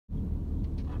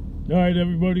Alright,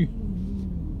 everybody.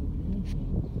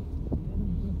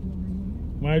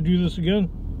 Might I do this again?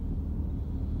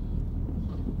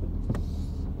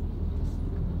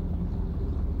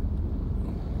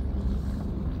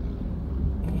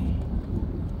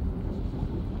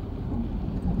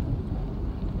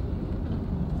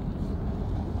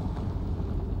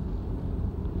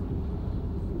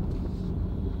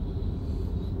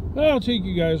 I'll take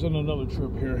you guys on another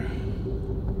trip here.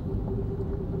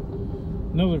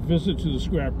 Another visit to the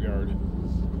scrapyard.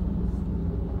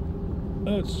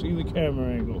 Let's see the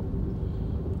camera angle.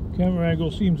 Camera angle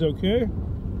seems okay.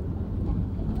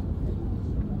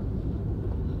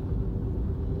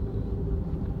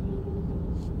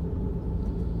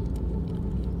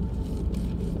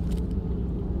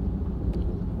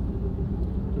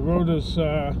 The road is,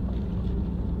 I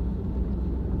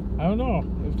don't know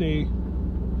if they...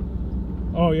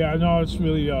 Oh yeah, no, it's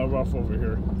really rough over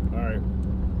here. Alright.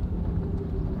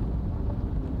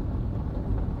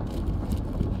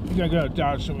 I think I gotta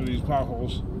dodge some of these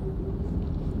potholes.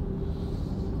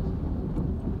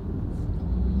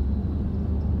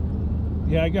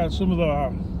 Yeah, I got some of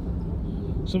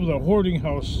the hoarding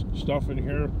house stuff in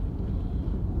here.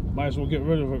 Might as well get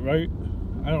rid of it, right?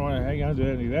 I don't want to hang on to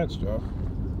any of that stuff.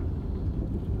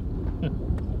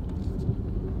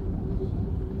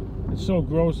 It's so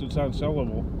gross, it's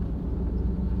unsellable.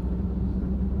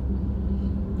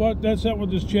 But that's not what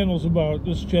this channel's about.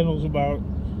 This channel's about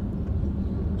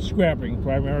scrapping,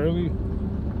 primarily.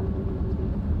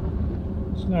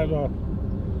 It's not a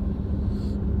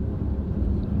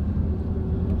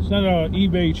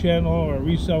eBay channel or a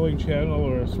reselling channel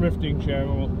or a thrifting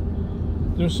channel.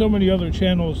 There's so many other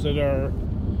channels that are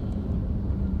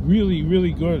really,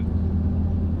 really good.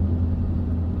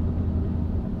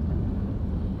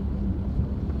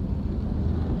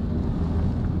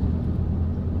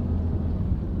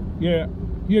 Yeah,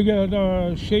 you got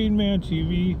Shane Man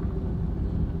TV.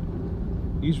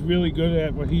 He's really good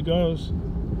at what he does.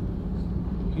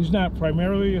 He's not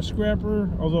primarily a scrapper,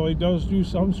 although he does do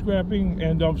some scrapping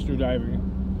and dumpster diving.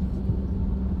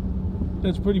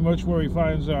 That's pretty much where he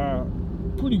finds a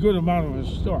pretty good amount of his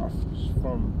stuff,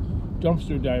 from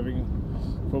dumpster diving,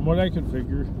 from what I can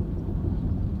figure.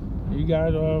 You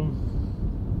got, of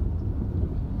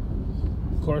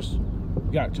course,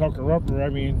 you got Tucker Upper. I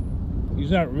mean,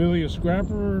 he's not really a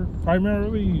scrapper,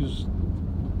 primarily. He's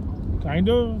kind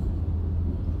of,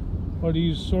 but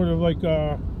he's sort of like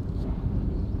a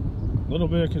little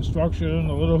bit of construction,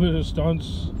 a little bit of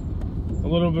stunts, a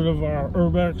little bit of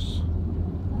urbex,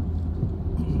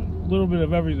 a little bit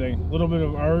of everything, a little bit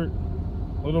of art,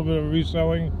 a little bit of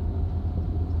reselling.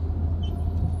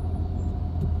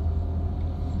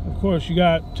 Of course, you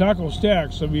got Taco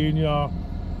Stacks. I mean,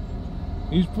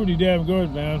 he's pretty damn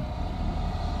good, man.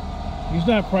 He's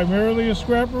not primarily a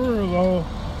scrapper, although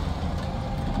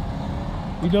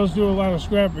he does do a lot of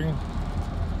scrapping.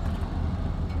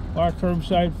 A lot of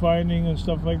curbside finding and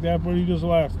stuff like that, but he does a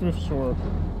lot of thrift store.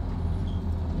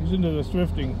 He's into the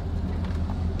thrifting.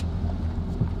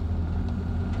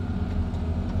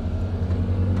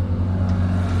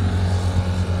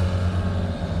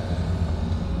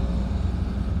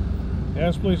 Yeah,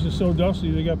 this place is so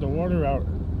dusty, they got the water out,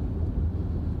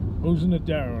 hosing it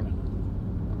down.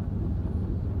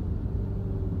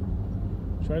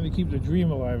 Trying to keep the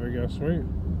dream alive, I guess, right?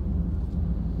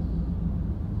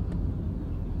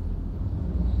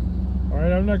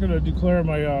 Alright, I'm not going to declare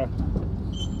my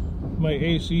my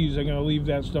ACs. I'm going to leave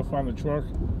that stuff on the truck.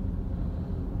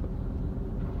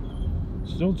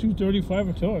 Still $235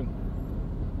 a ton.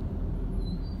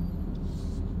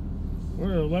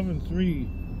 We're at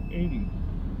 11,380.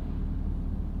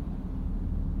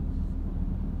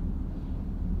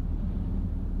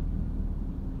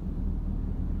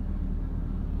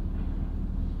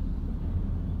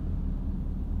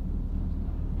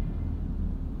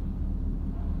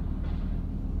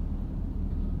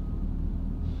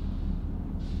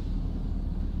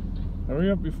 Hurry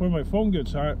up before my phone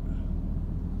gets hot.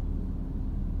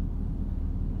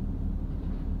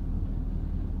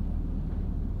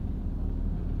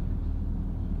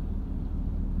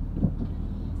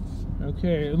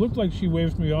 Okay, it looked like she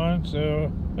waved me on, so...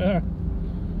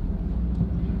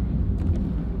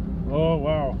 Oh,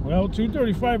 wow. Well,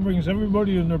 235 brings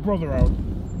everybody and their brother out.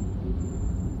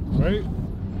 Right?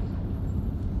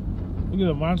 Look at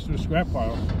the monster scrap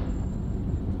pile.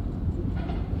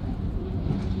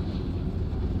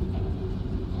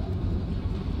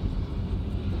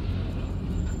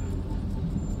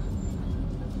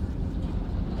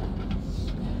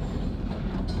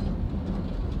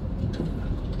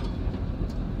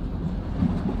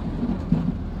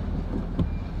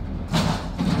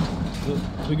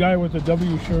 The guy with the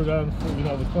W shirt on, you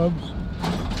know, the Cubs,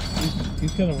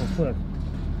 he's kind of a prick.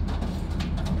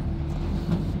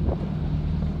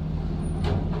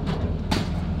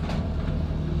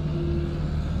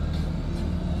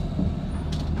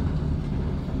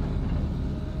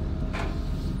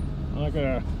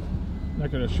 I'm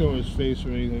not gonna show his face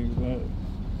or anything, but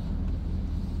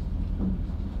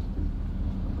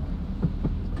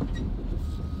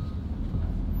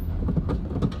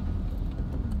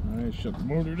shut the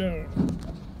motor down.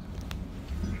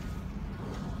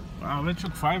 Wow, that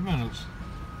took 5 minutes.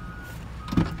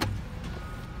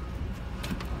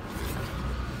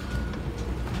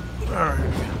 Alright.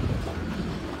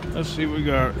 Let's see what we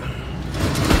got.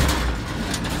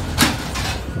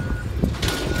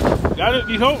 Got it?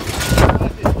 Need help?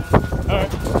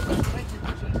 Alright.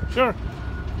 Sure.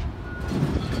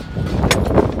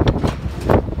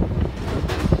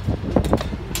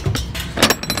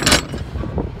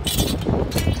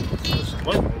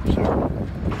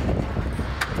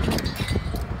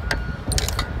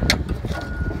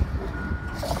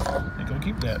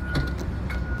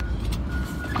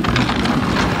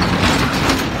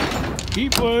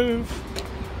 Keep wave.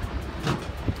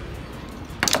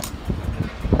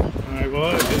 Alright,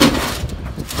 well,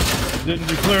 it didn't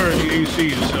declare any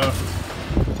AC, so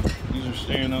these are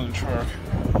staying on the truck.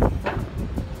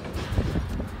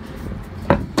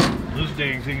 This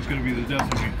dang thing's gonna be the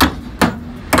death of me.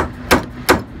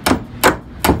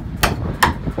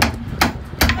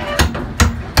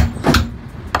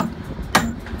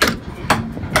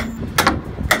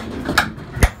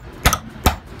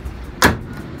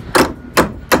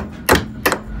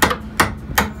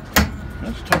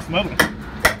 Metal.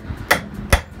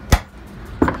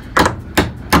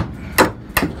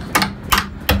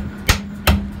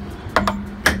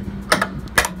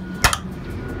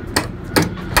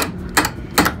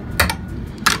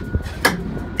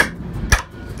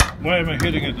 Why am I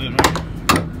hitting it then?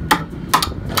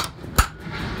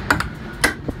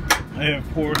 I have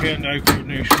poor hand-eye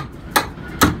coordination.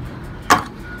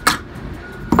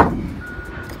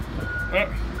 A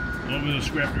little bit of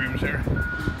scrap rims here.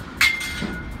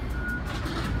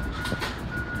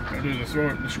 I'd rather throw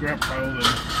it in the scrap pile than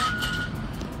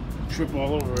trip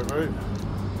all over it, right?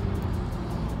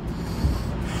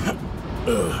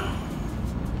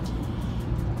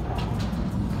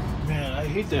 Man, I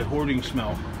hate that hoarding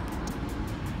smell.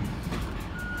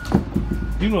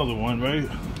 You know the one, right?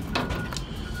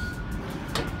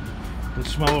 The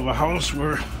smell of a house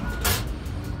where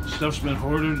stuff's been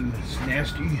hoarded and it's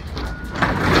nasty.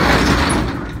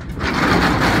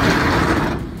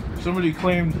 Somebody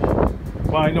claimed,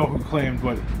 well, I know who claimed,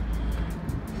 but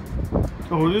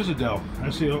oh, it is a Dell.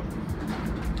 I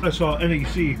saw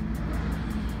NEC.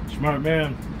 Smart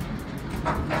man.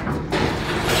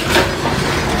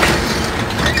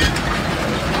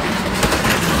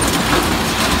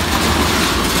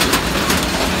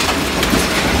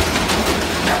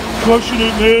 Crushing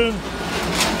it, man.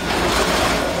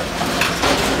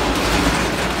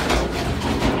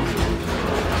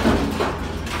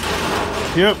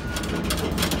 Yep.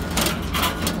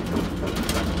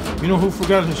 You know who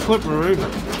forgot his clipper, right?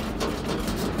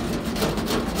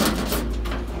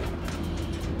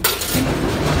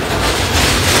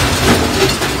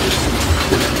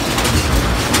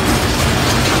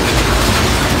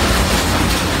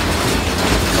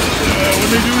 When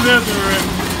they do that, they're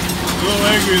a little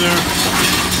angry there.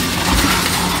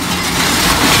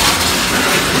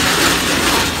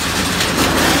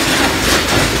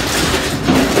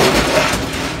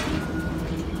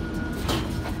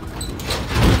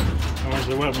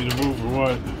 They want me to move or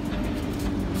what?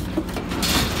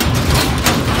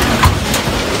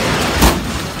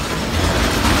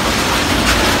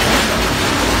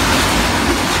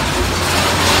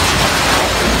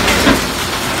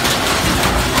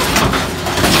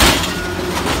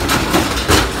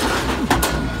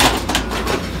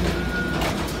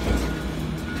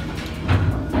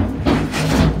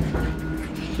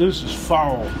 This is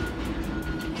foul.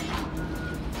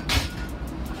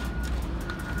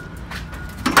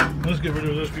 Let's get rid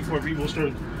of this before people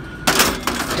start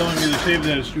telling me to save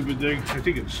that stupid thing. I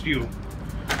think it's steel,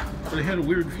 but it had a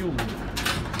weird feel to it.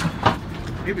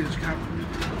 Maybe it's copper.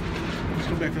 Let's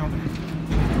go back down there.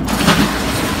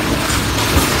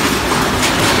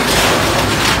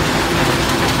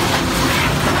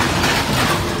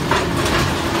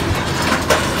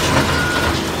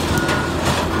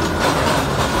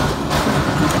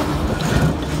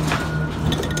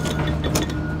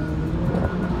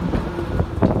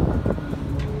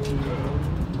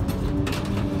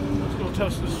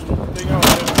 Test this thing out.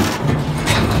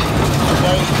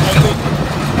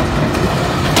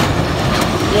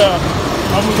 Yeah,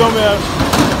 I'm a dumbass.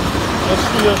 Let's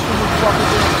do that stupid fucking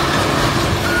thing.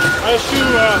 I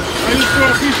just threw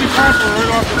a piece of copper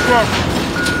right off the truck.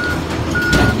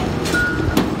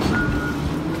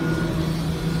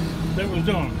 That was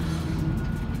dumb.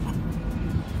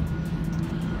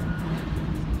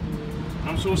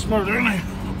 I'm so smart, aren't I?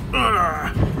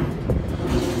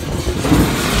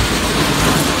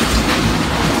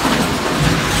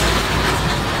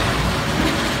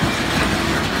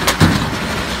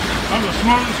 I'm the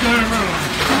smartest guy around.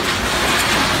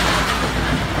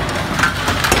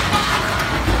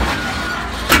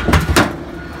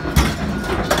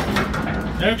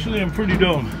 Actually, I'm pretty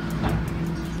dumb.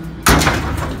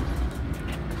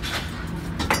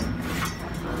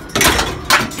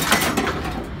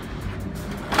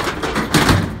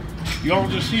 Y'all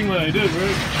just seen what I did,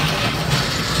 right?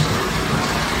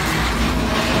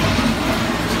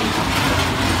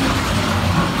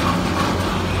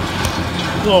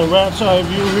 Little rat's eye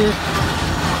view here.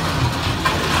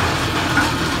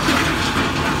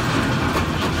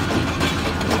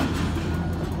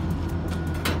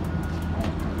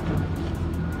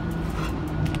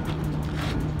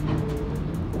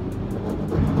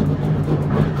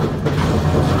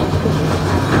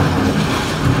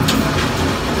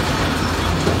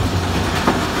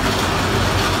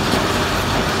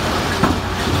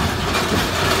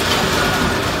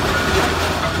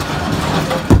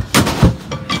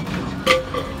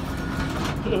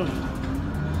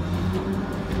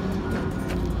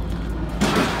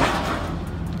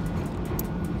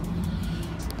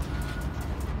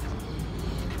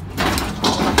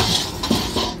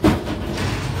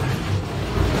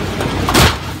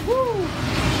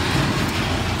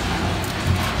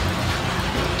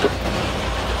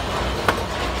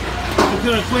 What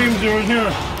kind of flames are in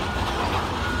here?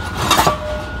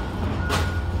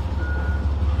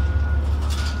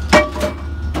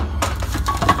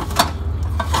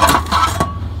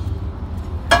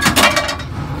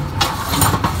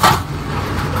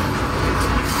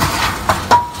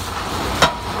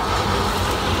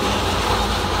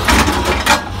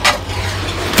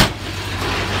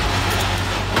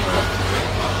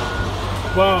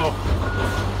 Wow.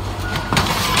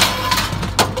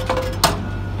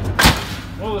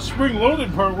 Well, the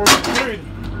spring-loaded part works great.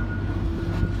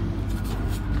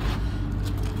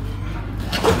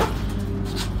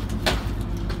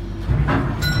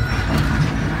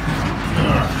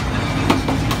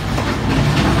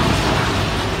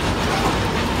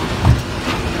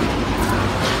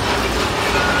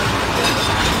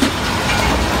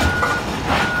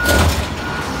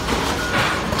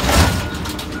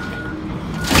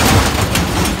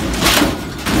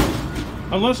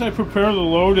 Unless I prepare the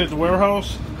load at the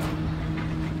warehouse,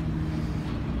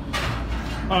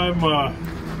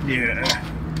 yeah,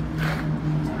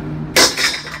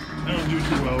 I don't do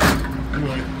too well.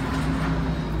 Anyway.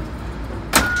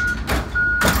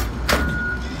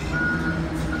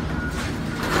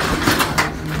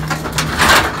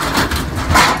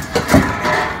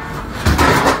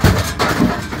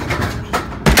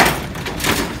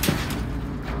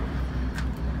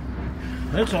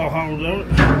 That's all hollowed out.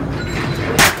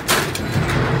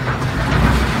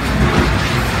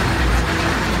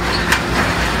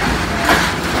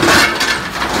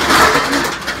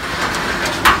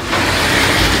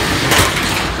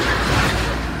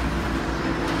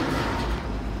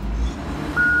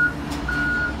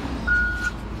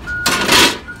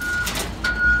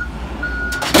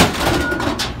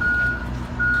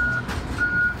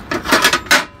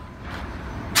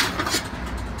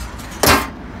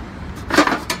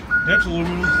 That's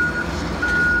aluminum.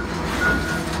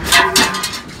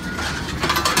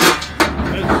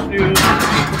 That's steel.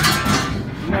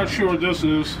 I'm not sure what this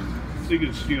is. I think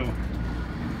it's steel.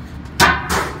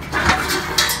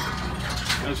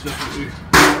 That's definitely.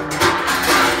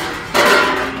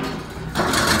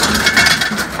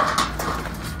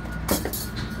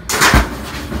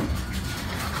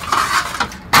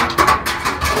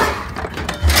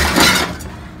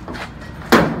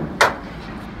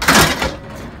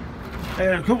 I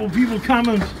had a couple people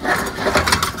comment.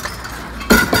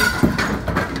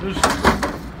 There's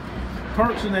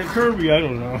parts in that Kirby, I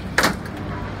don't know.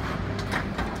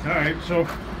 Alright, so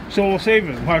we'll save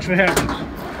it. Watch what happens.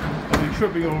 I'll be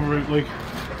tripping over it like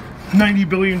 90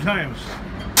 billion times.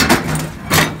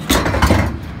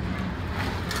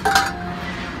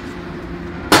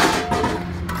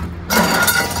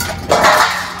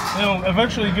 It'll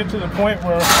eventually get to the point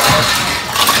where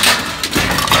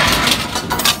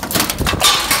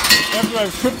after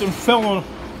I've tripped and fallen.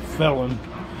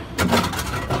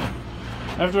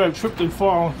 After I've tripped and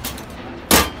fallen,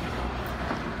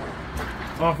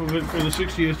 off of it for the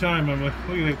 60th time. I'm like,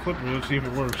 look at that clipper, let's see if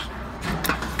it works.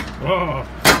 Oh,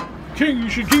 King, you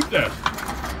should keep that.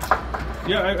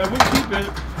 Yeah, I would keep it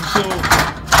until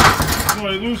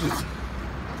I lose it.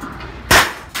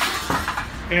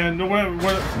 And no matter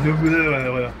what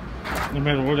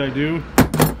I do,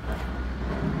 I'm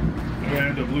gonna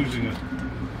end up losing it.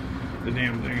 The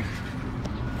damn thing.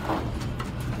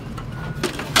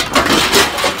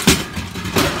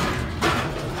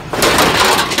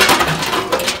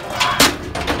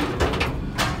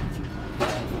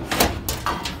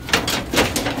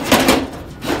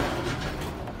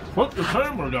 Put the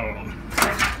timer down.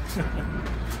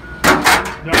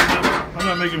 No, I'm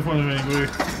not making fun of anybody.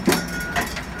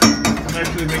 I'm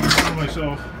actually making fun of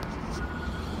myself.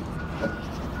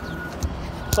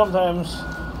 Sometimes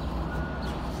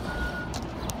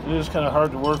it is kind of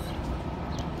hard to work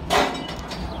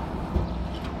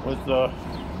with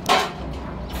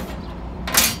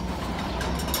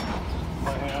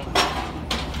my hand.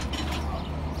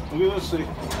 Look at this thing.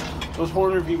 Those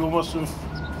Horner people must have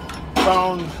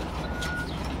found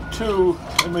two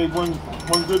and made one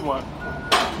good one.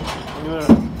 Look at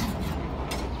that.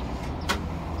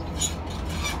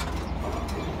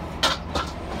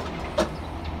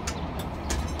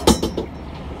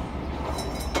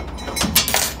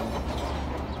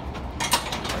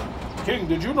 King,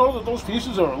 did you know that those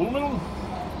pieces are aluminum?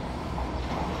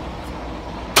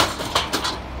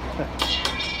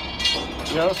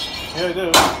 Yes, yeah, I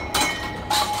did.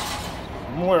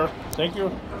 I'm aware. Thank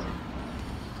you.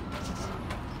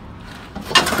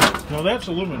 No, that's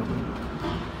aluminum.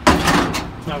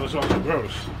 Now that's all so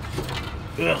gross.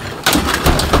 Ugh.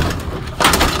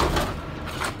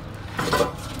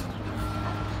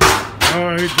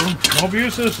 Alright, don't be a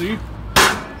sissy.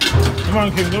 Come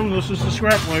on, Kingdom, this is the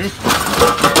scrap life.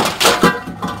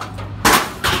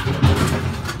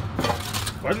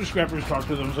 Why do scrappers talk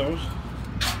to themselves?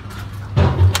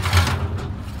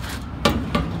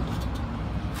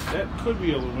 That could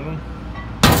be aluminum.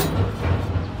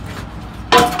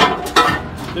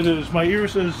 It is. My ear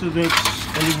says that it's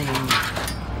aluminum.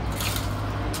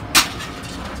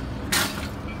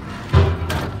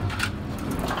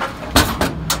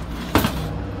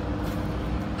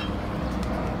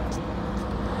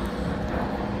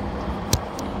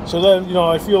 So then, you know,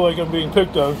 I feel like I'm being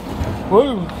picked on. Why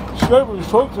do scrappers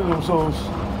talk to themselves?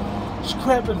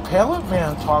 Scrap and Pallet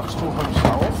Man talks to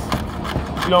himself.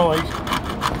 You know,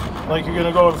 like you're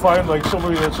gonna go and find like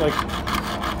somebody that's like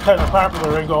kind of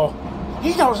popular and go,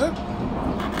 he knows it.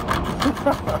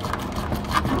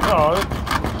 No,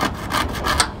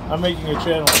 I'm making a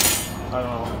channel. I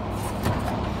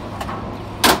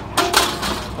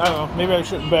don't know. Maybe I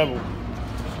shouldn't babble.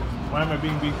 Why am I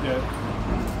being beat at?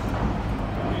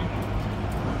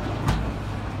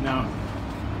 No.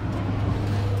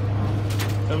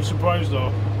 I'm surprised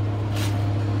though.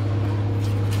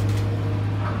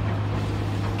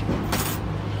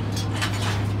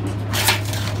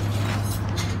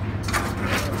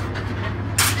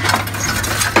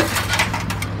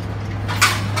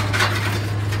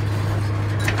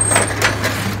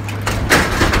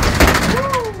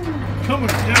 Coming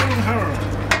down hard.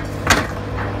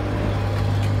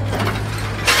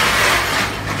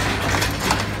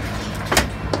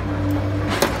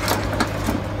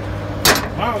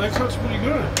 Wow, that cuts pretty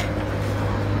good.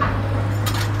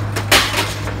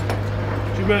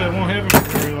 Too bad I won't have it for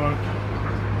very long.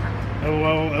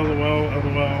 LOL, LOL,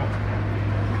 LOL.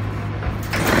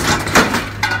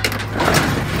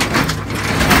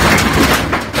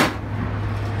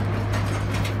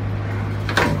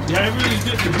 Yeah, I really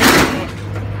did the good.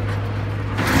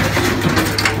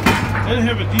 I didn't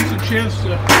have a decent chance to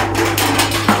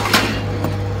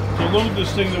load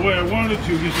this thing the way I wanted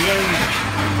to because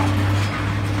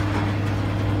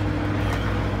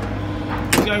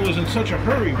the guy was in such a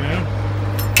hurry, man.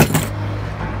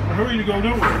 A hurry to go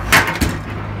nowhere.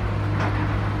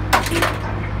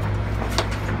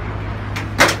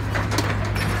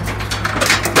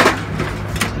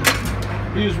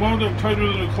 He is wound up tighter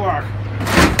than a clock.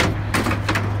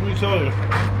 Let me tell you.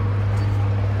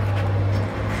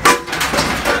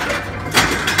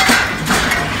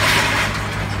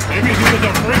 Maybe he was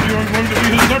afraid you were going to be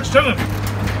his next tenant.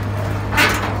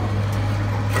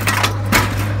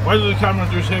 Why do the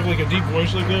commenters have like a deep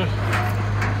voice like that?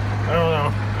 I don't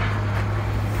know.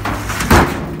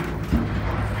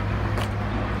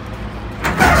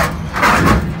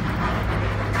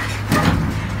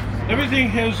 Everything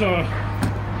has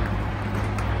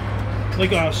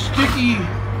like a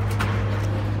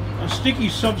sticky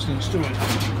substance to it.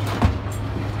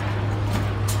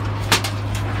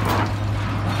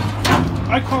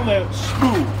 I call that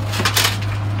spoo.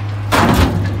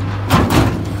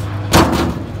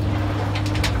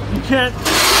 can't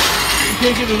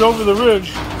get it over the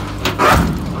ridge,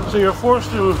 so you're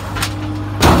forced to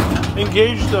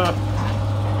engage the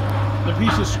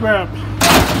piece of scrap.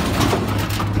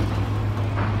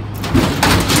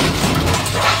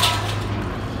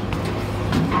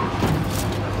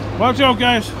 Watch out,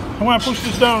 guys. I want to push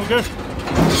this down, okay?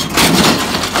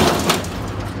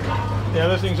 Yeah,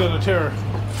 that thing's on a tear.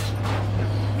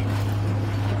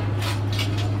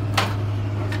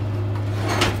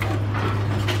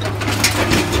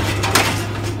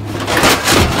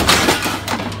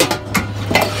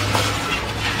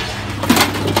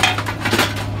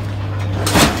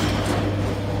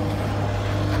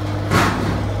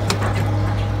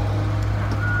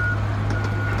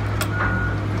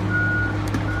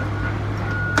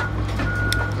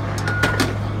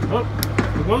 Oh,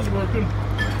 it was working.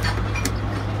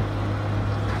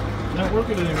 Not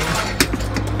working anymore.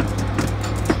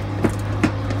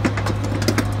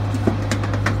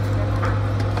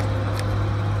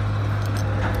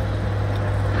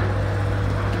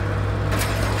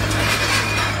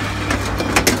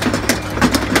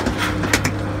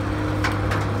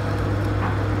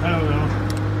 I don't know.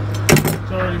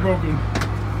 It's already broken.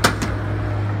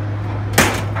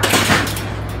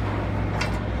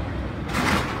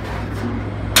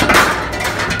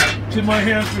 It's in my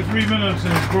hands for 3 minutes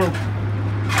and it's broke.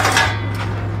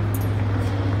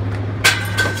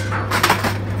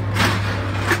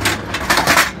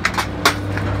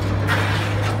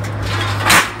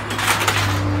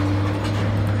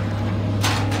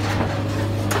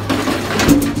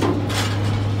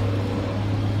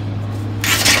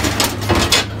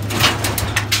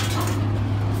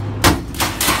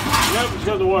 Yep, it's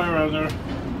got the wire on there.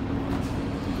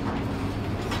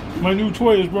 My new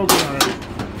toy is broken already.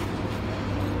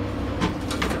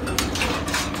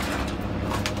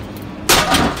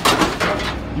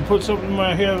 Put something in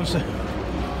my hands.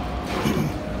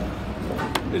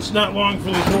 It's not long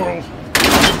for this world.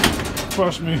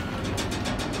 Trust me.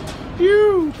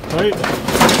 You right?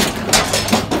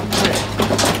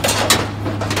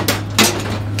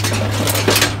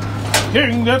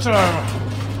 King, that's a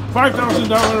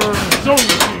 $5,000 sewing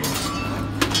machine.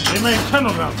 They made 10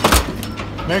 of them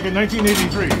back in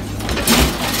 1983.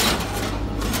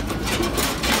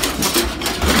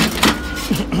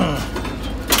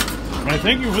 I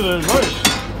thank you for the advice.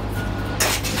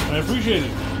 I appreciate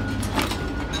it.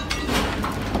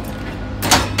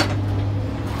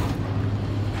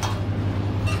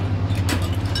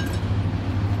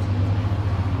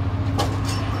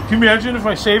 Can you imagine if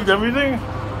I saved everything?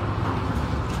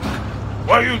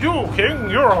 What you do, King?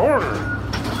 You're a hoarder.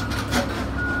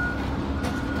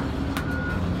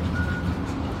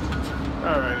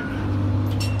 All right.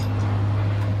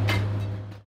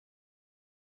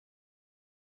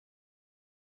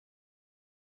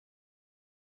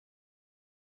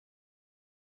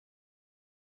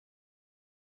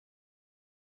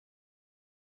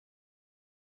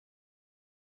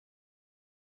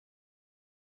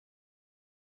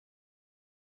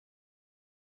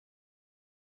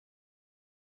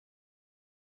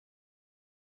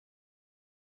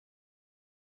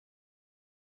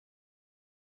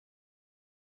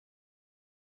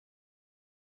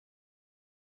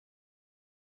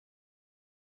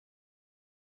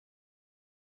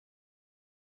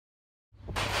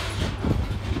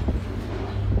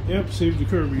 Yep, saved the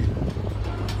Kirby.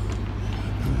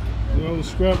 Got all the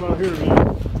scrap out here,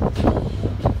 man.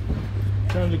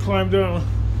 Trying to climb down.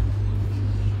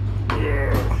 Yeah.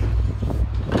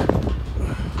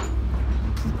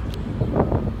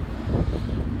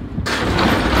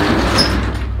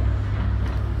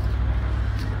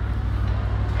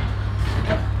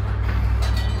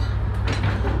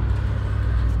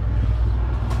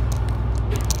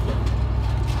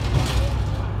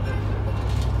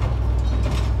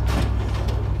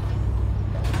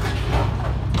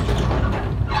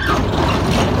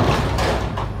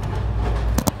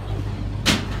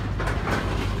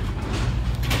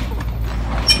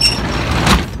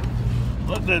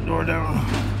 That door down.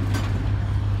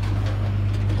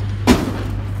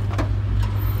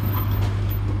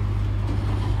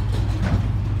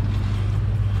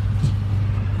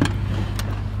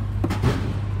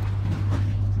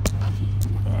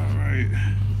 All right.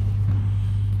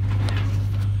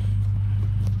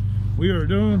 We are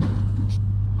done.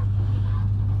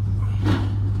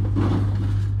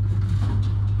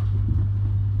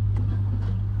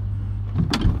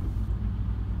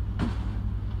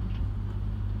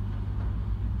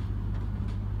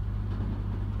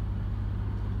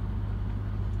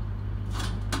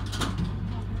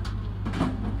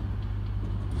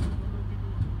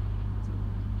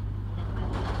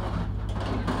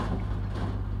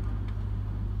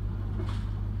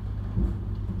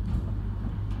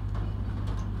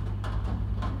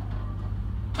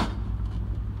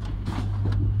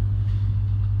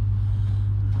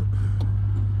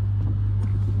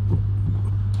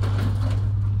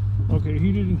 Okay,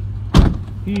 he didn't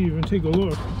even take a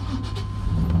look.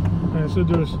 And I said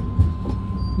there's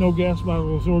no gas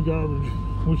bottles or garbage,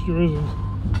 which there isn't.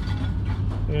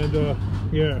 And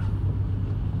yeah.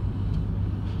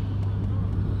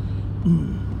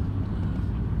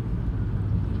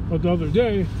 But the other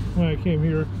day when I came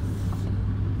here,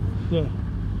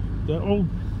 the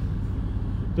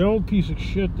old piece of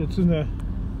shit that's in the,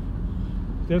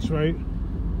 that's right,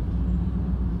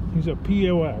 he's a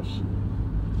POS.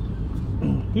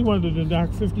 He wanted to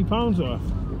knock 50 pounds off.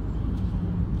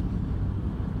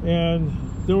 And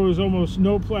there was almost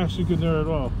no plastic in there at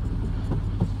all.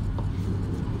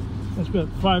 I spent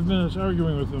 5 minutes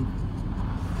arguing with him.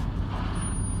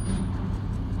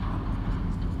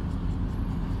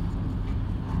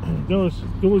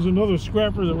 There was another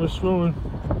scrapper that was throwing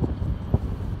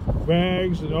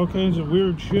bags and all kinds of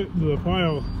weird shit into the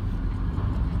pile.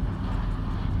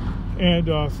 And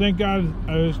thank God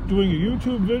I was doing a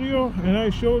YouTube video and I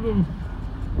showed him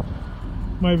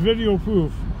my video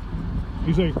proof.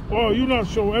 He's like, "Oh, you not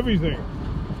show everything."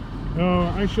 No,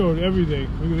 I showed everything.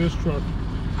 Look at this truck.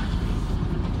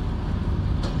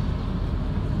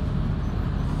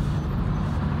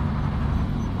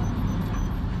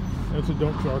 That's a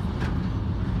dump truck.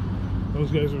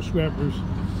 Those guys are scrappers.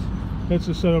 That's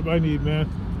the setup I need, man.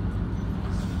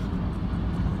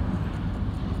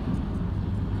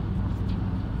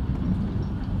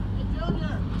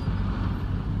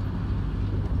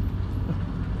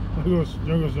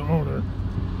 There goes the owner.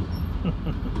 I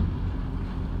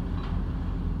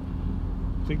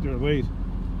think they're late.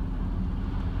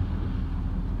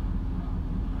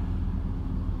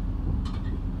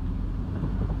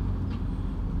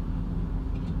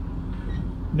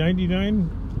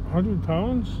 $9,900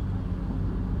 pounds?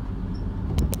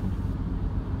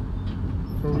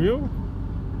 For real?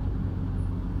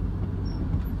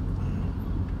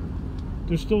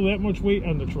 There's still that much weight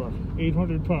on the truck.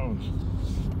 800 pounds.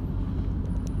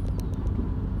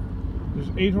 There's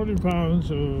 800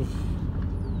 pounds of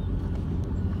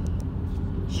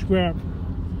scrap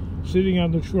sitting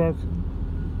on the truck,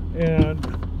 and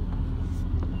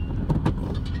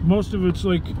most of it's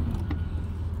like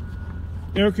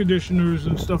air conditioners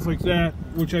and stuff like that,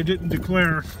 which I didn't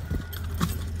declare.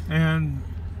 And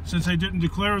since I didn't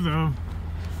declare them,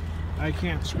 I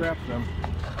can't scrap them.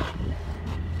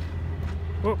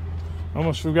 Oh,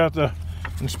 almost forgot the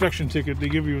inspection ticket. They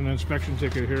give you an inspection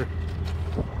ticket here.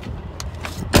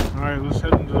 Alright, let's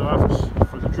head into the office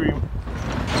for the dream.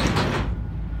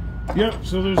 Yep,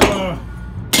 so there's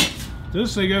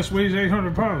this I guess weighs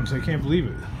 800 pounds. I can't believe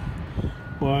it.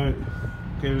 But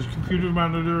okay, there's a computer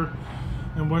monitor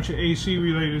and a bunch of AC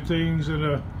related things and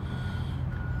a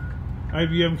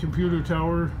IBM computer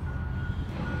tower.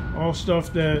 All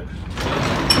stuff that,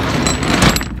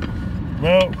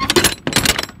 well,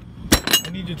 I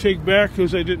need to take back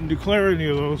because I didn't declare any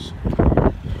of those.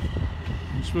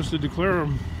 I'm supposed to declare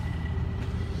them.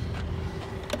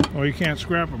 Oh, you can't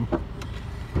scrap them.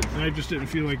 And I just didn't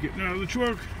feel like getting out of the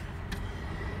truck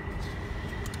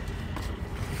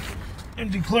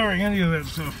and declaring any of that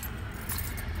stuff.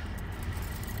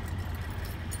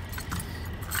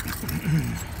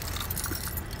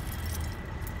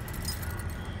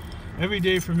 Every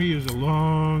day for me is a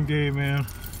long day, man.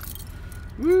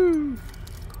 Woo!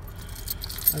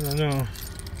 I don't know.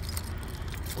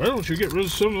 Why don't you get rid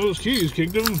of some of those keys,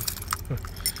 Kingdom?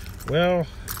 Well,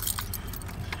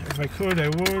 if I could, I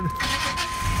would.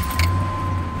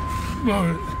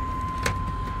 But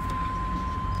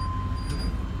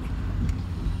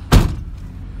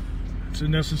it's a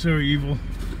necessary evil.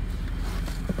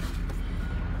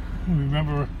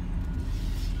 Remember,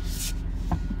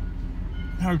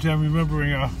 hard time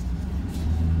remembering.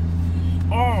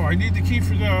 Oh, I need the key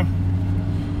for the.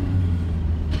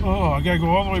 Oh, I gotta go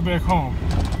all the way back home.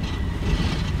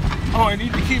 Oh, I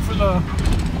need the key for the.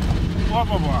 Blah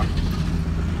blah blah.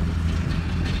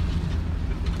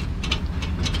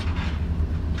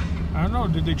 I don't know,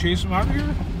 did they chase him out of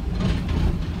here?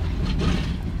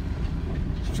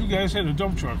 Two guys had a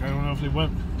dump truck. I don't know if they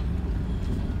went,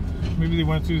 maybe they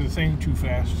went through the thing too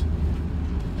fast.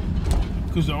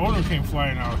 Because the owner came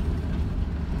flying out.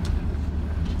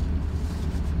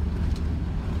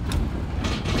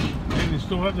 And they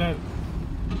still have that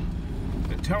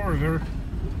tower there.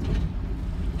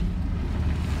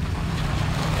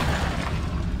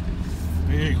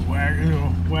 Big wagon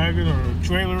or a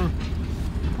trailer.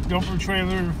 Dumper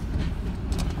trailer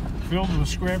filled with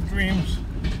scrap dreams.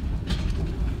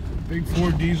 Big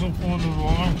Ford diesel pulling it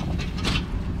along.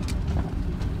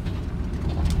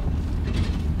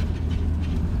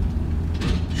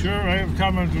 Sure, I have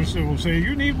commenters that will say,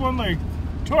 you need one like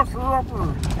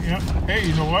tucker-upper. Yeah. Hey,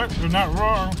 you know what? They're not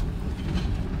wrong.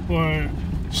 But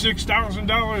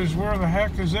 $6,000, where the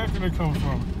heck is that going to come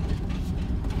from?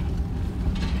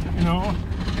 You know?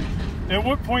 At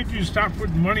what point do you stop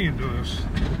putting money into this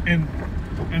and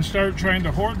start trying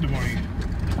to hoard the money?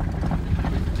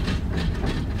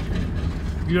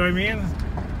 You know what I mean?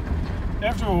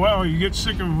 After a while, you get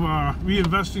sick of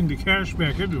reinvesting the cash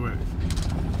back into it.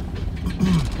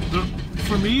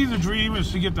 For me, the dream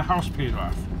is to get the house paid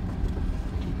off.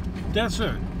 That's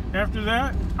it. After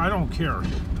that, I don't care.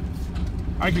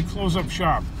 I could close up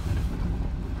shop.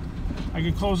 I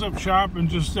could close up shop and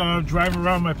just drive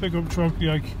around my pickup truck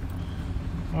like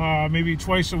maybe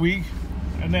twice a week,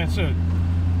 and that's it.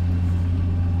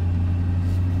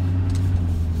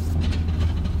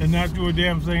 And not do a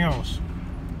damn thing else.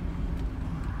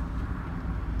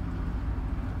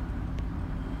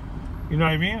 You know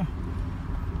what I mean?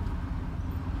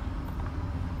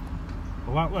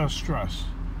 A lot less stress.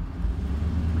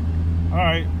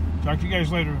 Alright, talk to you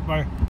guys later. Bye.